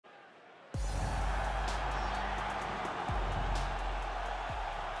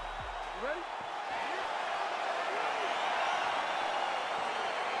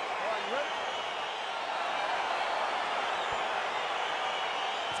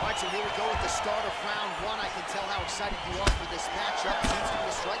All right, so here we go with the start of round one. I can tell how excited you are for this matchup. Seems to be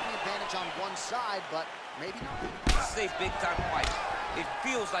a striking advantage on one side, but maybe not. This is a big-time fight. It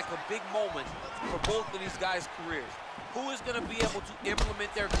feels like a big moment for both of these guys' careers. Who is going to be able to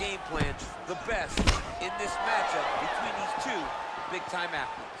implement their game plan the best in this matchup between these two big-time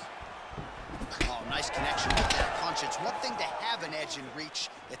athletes? Oh, nice connection with that punch. It's one thing to have an edge in reach.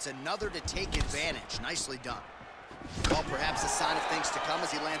 It's another to take advantage. Nicely done. Well, perhaps a sign of things to come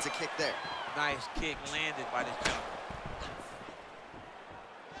as he lands a kick there. Nice kick landed by this gentleman.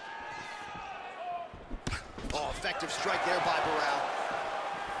 Oh, effective strike there by Burrell.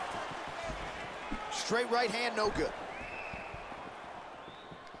 Straight right hand, no good.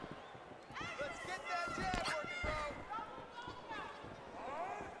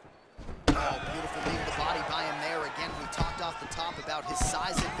 Oh, beautiful knee to the body by him there. Again, we talked off the top about his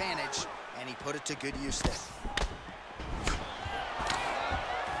size advantage, and he put it to good use there.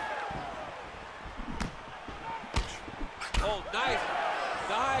 Oh, nice.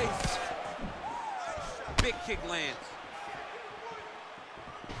 Nice. Big kick lands.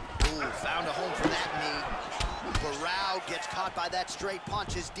 Ooh, found a home for that knee. Burrell gets caught by that straight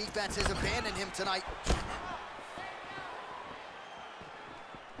punch. His defense has abandoned him tonight.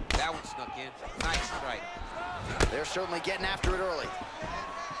 That one snuck in. Nice strike. They're certainly getting after it early.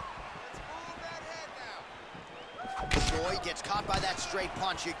 Joy gets caught by that straight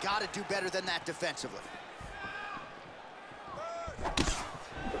punch. You got to do better than that defensively.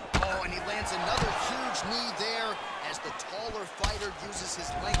 Oh, and he lands another huge knee there as the taller fighter uses his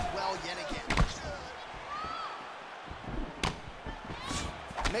length well yet again.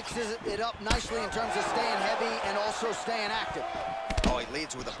 Mixes it up nicely in terms of staying heavy and also staying active. Oh, he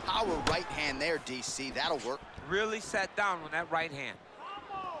leads with a power right hand there, DC. That'll work. Really sat down on that right hand.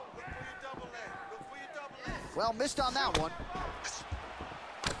 Well, missed on that one.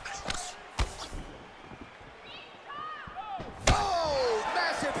 Oh,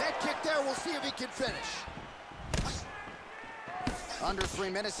 massive head kick there. We'll see if he can finish. Under 3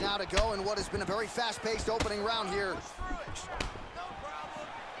 minutes now to go in what has been a very fast-paced opening round here.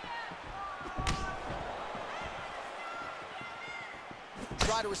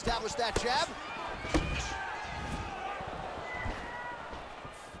 Try to establish that jab.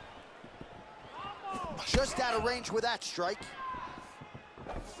 Just out of range with that strike.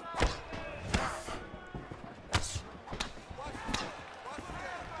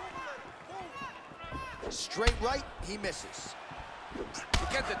 Straight right, he misses.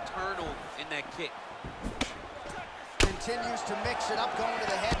 Look at the turnover in that kick. Continues to mix it up, going to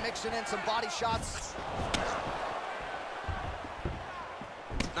the head, mixing in some body shots.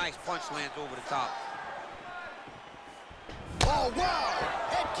 Nice punch lands over the top. Oh, wow!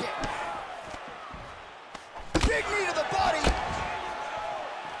 Head kick. Big knee to the body.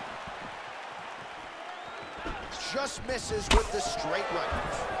 Just misses with the straight right.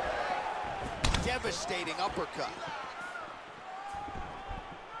 Devastating uppercut.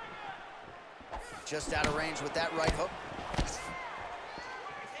 Just out of range with that right hook.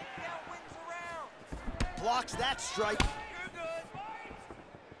 Blocks that strike.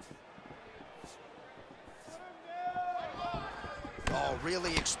 Oh,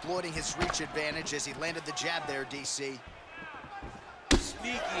 really exploiting his reach advantage as he landed the jab there, DC.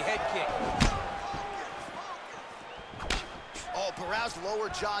 Sneaky head kick. Oh, Burrell's lower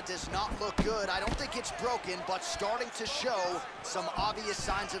jaw does not look good. I don't think it's broken, but starting to show some obvious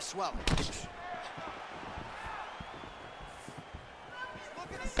signs of swelling.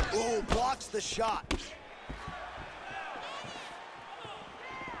 Ooh, blocks the shot.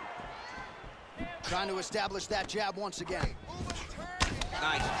 Trying to establish that jab once again.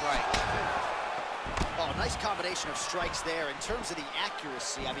 Nice strike. Oh, nice combination of strikes there. In terms of the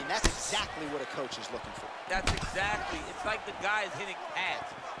accuracy, I mean, that's exactly what a coach is looking for. That's exactly. It's like the guy is hitting pads.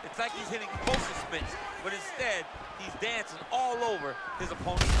 It's like he's hitting focus mitts, but instead, he's dancing all over his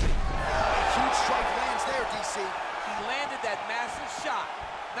opponent's feet. Huge strike lands there, DC. He landed that massive shot.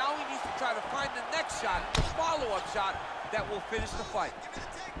 Now he needs to try to find the next shot, the follow-up shot that will finish the fight.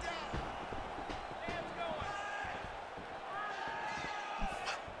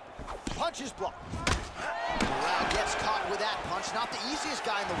 Punch is blocked. Burrell gets caught with that punch. Not the easiest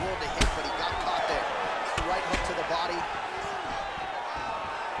guy in the world to hit, but he got caught there. Right hook to the body.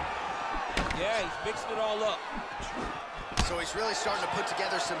 Yeah, he's mixing it all up. So he's really starting to put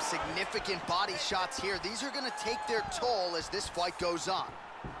together some significant body shots here. These are going to take their toll as this fight goes on.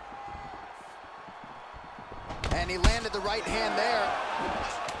 And he landed the right hand there.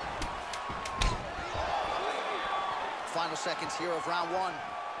 Final seconds here of round one.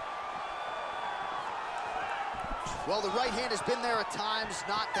 Well, the right hand has been there at times,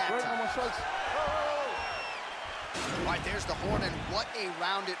 not that time. All right, there's the horn, and what a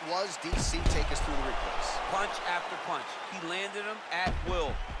round it was. DC, take us through the replays. Punch after punch. He landed him at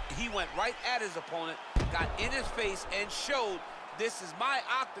will. He went right at his opponent, got in his face, and showed this is my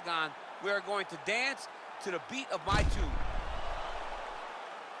octagon. We are going to dance to the beat of my tune.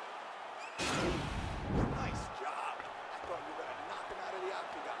 Nice job. I thought you were going to knock him out of the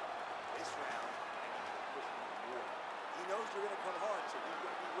octagon. This round, he knows you're going to come hard, so he's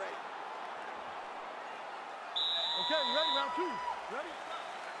going to be ready. Okay, you ready? Round two. Ready?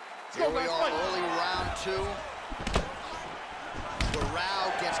 Here we are, early round two.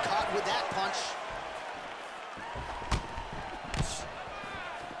 Barao gets caught with that punch.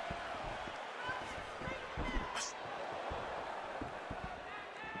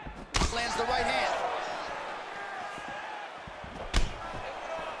 Lands the right hand.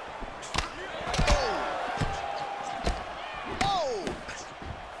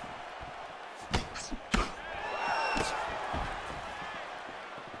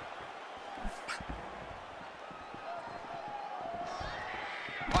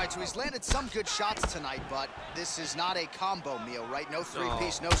 All right, so he's landed some good shots tonight, but this is not a combo meal, right? No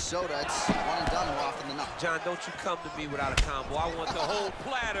three-piece, no soda. It's one and done more often than not. John, don't you come to me without a combo. I want the whole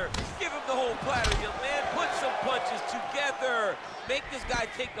platter. Give him the whole platter, young man. Put some punches together. Make this guy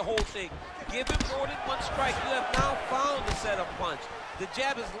take the whole thing. Give him more than one strike. You have now found the setup punch. The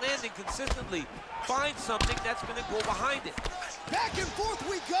jab is landing consistently. Find something that's going to go behind it. Back and forth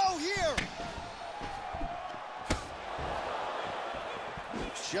we go here.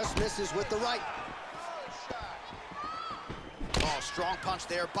 Just misses with the right. Oh, strong punch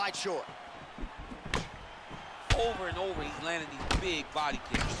there, bite short. Over and over, he's landing these big body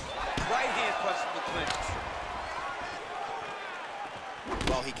kicks. Right hand punch from the clinch.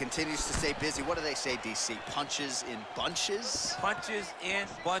 Well, he continues to stay busy. What do they say, DC? Punches in bunches? Punches in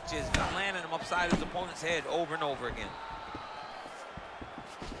bunches. He's landing them upside his opponent's head over and over again.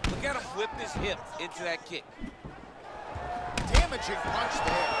 Look at him whip his hip into that kick. Damaging punch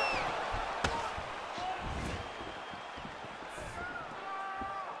there.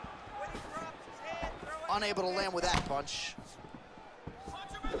 Unable to land with that punch.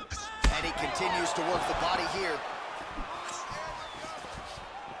 And he continues to work the body here.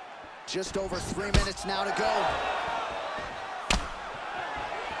 Just over 3 minutes now to go.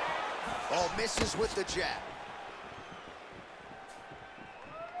 Oh, misses with the jab.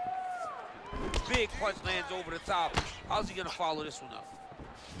 Big punch lands over the top. How's he gonna follow this one up?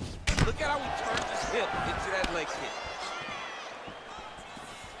 Look at how he turns his hip into that leg kick.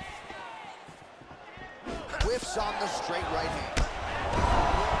 Whiffs on the straight right hand.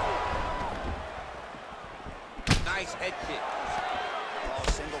 Nice head kick. Oh,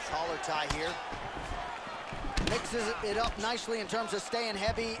 single collar tie here. Mixes it up nicely in terms of staying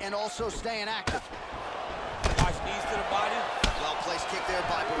heavy and also staying active. Watch knees to the body. Well-placed kick there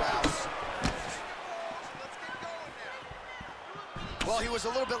by Barao. Well, he was a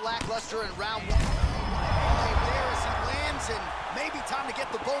little bit lackluster in round one. Right there as he lands, and maybe time to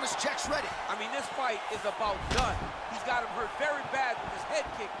get the bonus checks ready. I mean, this fight is about done. He's got him hurt very bad with his head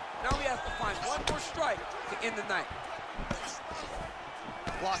kick. Now he has to find one more strike to end the night.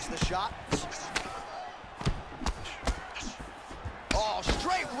 Blocks the shot. Oh,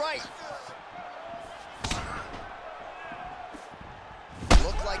 straight right.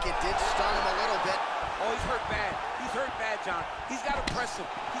 Looked like it did stun him a little bit. Oh, he's hurt bad. He's hurt bad, John. He's got to press him.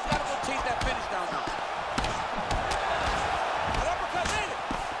 He's got to go chase that finish down now. An uppercut in it.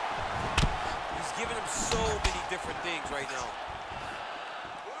 He's giving him so many different things right now.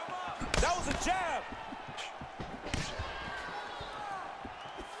 That was a jab.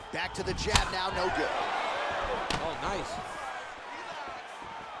 Back to the jab now, no good. Oh, nice.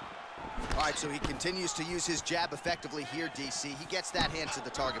 All right, so he continues to use his jab effectively here, DC. He gets that hand to the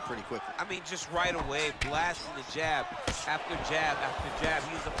target pretty quickly. I mean, just right away, blasting the jab after jab after jab.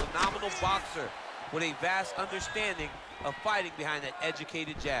 He's a phenomenal boxer with a vast understanding of fighting behind that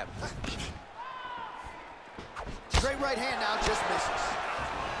educated jab. Straight right hand now, just misses.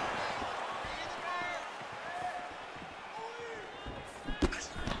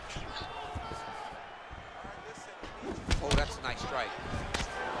 Oh, that's a nice strike.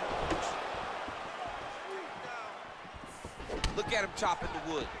 Look at him chopping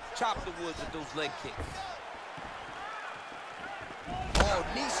the wood. Chop the wood with those leg kicks. Oh,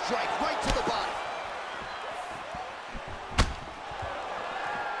 knee strike right to the body.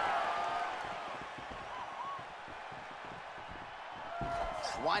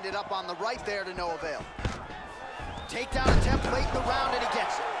 Winded up on the right there to no avail. Takedown attempt late in the round, and he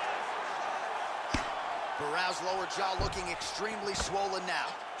gets it. Barrow's lower jaw looking extremely swollen now.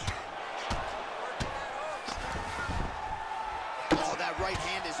 Oh, that right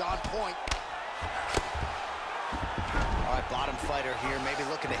hand is on point. All right, bottom fighter here, maybe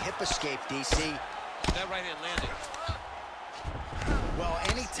looking to hip escape, DC. That right hand landed. Well,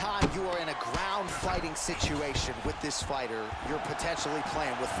 anytime you are in a ground fighting situation with this fighter, you're potentially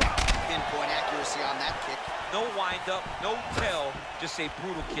playing with fire. Pinpoint accuracy on that kick. No wind up, no tell, just a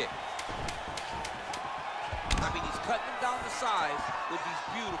brutal kick. I mean, he's cutting him down the sides with these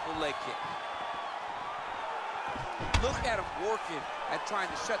beautiful leg kicks. Look at him working at trying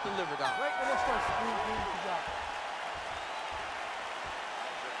to shut the liver down. Right when it starts squeezing, good job.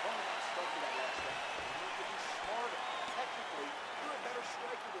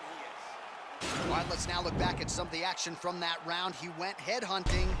 All right, let's now look back at some of the action from that round. He went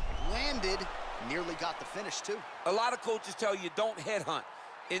headhunting, landed, nearly got the finish, too. A lot of coaches tell you don't headhunt.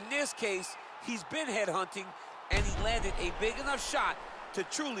 In this case, he's been headhunting, and he landed a big enough shot to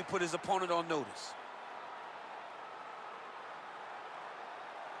truly put his opponent on notice.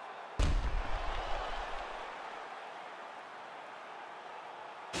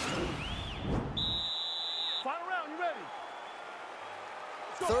 Final round, you ready?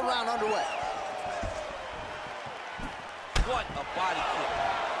 Third round underway. What a body kick.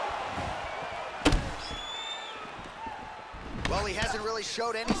 Well, he hasn't really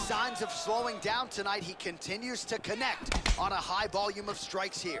showed any signs of slowing down tonight. He continues to connect on a high volume of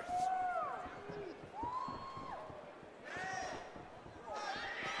strikes here.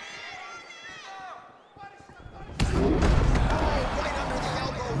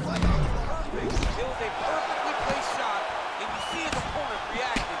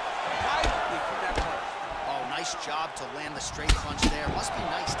 Job to land the straight punch there. Must be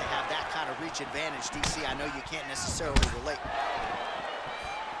nice to have that kind of reach advantage, DC. I know you can't necessarily relate.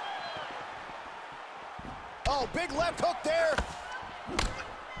 Oh, big left hook there.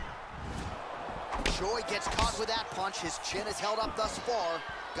 Choi gets caught with that punch. His chin is held up thus far.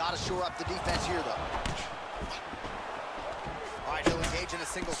 Got to shore up the defense here, though. All right, he'll engage in a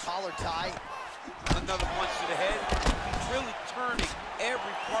single collar tie. Another punch to the head. He's really turning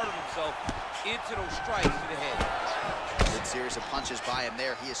every part of himself into those strikes to the head. Good series of punches by him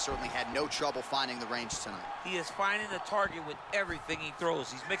there. He has certainly had no trouble finding the range tonight. He is finding the target with everything he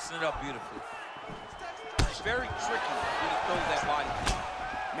throws. He's mixing it up beautifully. It's very tricky when he throws that body kick.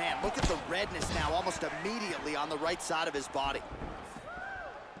 Man, look at the redness now almost immediately on the right side of his body.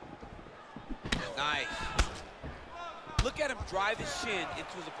 Nice. Look at him drive his shin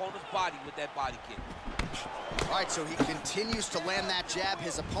into his opponent's body with that body kick. All right, so he continues to land that jab.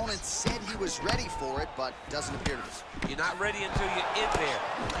 His opponent said he was ready for it, but doesn't appear to be. You're not ready until you're in there.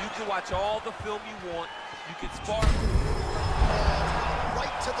 You can watch all the film you want. You can spar.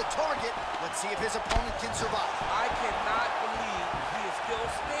 Right to the target. Let's see if his opponent can survive. I cannot believe he is still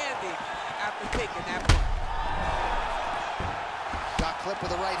standing after taking that punch. Got clipped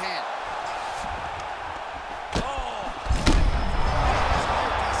with the right hand.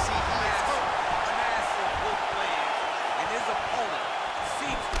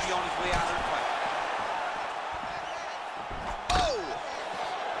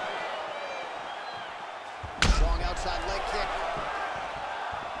 Outside leg kick.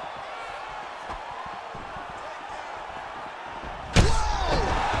 Whoa!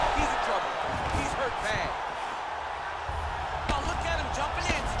 He's in trouble. He's hurt bad. Oh, look at him jumping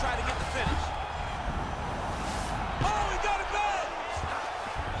in to try to get the finish. Oh, he got it back!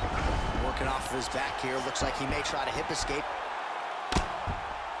 Working off of his back here. Looks like he may try to hip escape.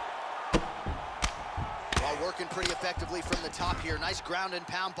 Well, working pretty effectively from the top here. Nice ground and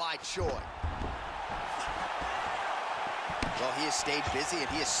pound by Choi. Well, he has stayed busy and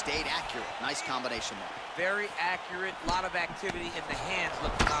he has stayed accurate. Nice combination there. Very accurate, a lot of activity, and the hands look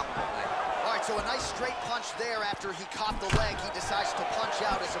phenomenal. All right, so a nice straight punch there after he caught the leg. He decides to punch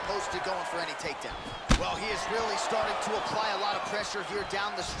out as opposed to going for any takedown. Well, he is really starting to apply a lot of pressure here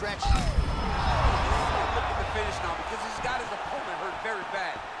down the stretch. Look at the finish now because he's got his opponent hurt very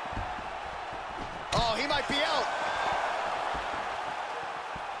bad. Oh, he might be out.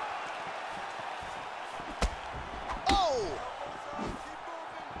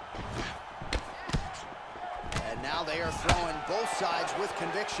 Now they are throwing both sides with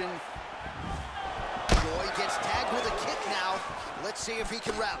conviction. Choi gets tagged with a kick now. Let's see if he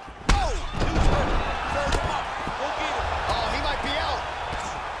can rally. Oh! Throws him up. Go get him. Oh, he might be out.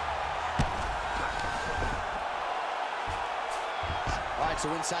 All right,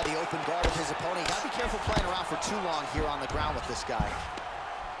 so inside the open guard of his opponent. Got to be careful playing around for too long here on the ground with this guy.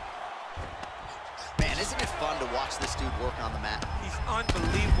 Man, this Isn't it fun to watch this dude work on the mat? He's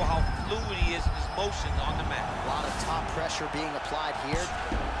unbelievable how fluid he is in his motions on the mat. A lot of top pressure being applied here.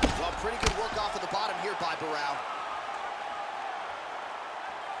 Well, pretty good work off of the bottom here by Barao.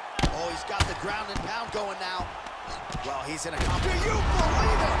 Oh, he's got the ground and pound going now. Well, he's in a... Do you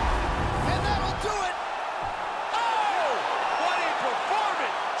believe it? And that'll do it! Oh! What a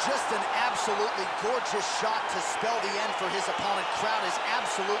performance! Just an absolutely gorgeous shot to spell the end for his opponent. Crowd is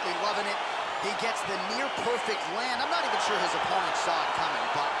absolutely loving it. He gets the near-perfect land. I'm not even sure his opponent saw it coming,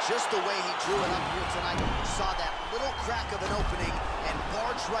 but just the way he drew it up here tonight, saw that little crack of an opening and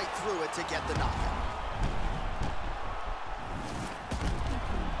barged right through it to get the knockout.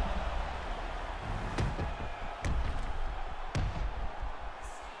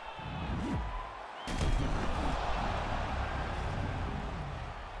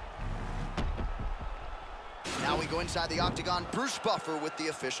 Now we go inside the octagon. Bruce Buffer with the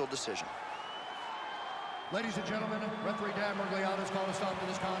official decision. Ladies and gentlemen, referee Dan Mergliano has called a stop to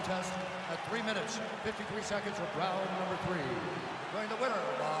this contest at 3 minutes, 53 seconds of round number 3. Declaring the winner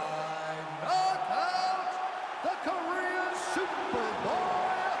by